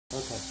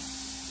Okay.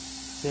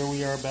 Here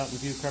we are about in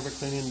view carpet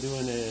cleaning,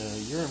 doing a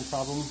urine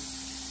problem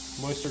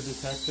moisture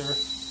detector.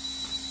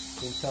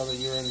 You can tell the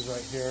urine's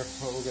right here.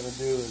 What we're going to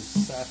do is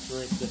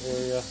saturate the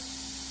area.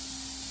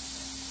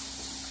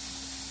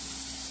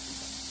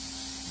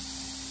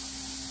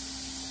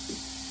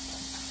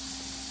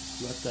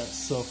 Let that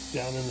soak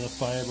down in the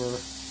fiber.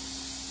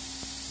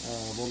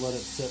 We'll let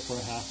it sit for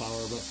a half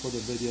hour, but for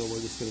the video we're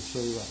just going to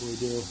show you what we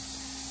do.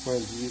 We're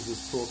going to use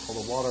this tool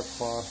called a water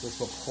cloth. This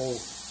will pull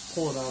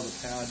it out of the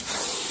pad.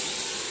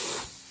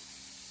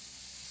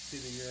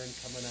 See the urine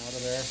coming out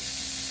of there?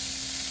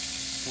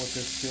 What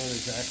this doing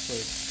is actually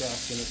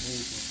extracting it, and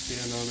you can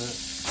stand on it.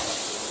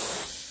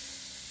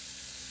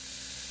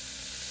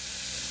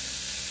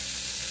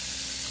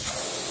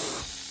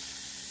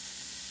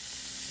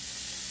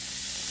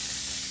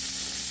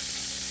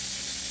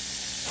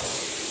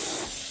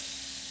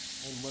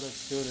 And what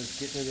it's doing is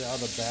getting it out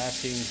of the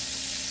backing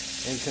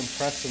and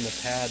compressing the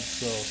pad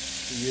so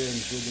the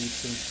urine's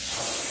releasing.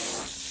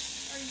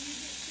 Are you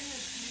just going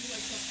to do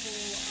like the whole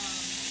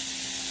room?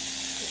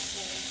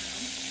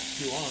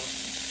 If you want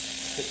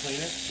to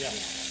clean it, yeah.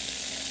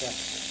 Yeah.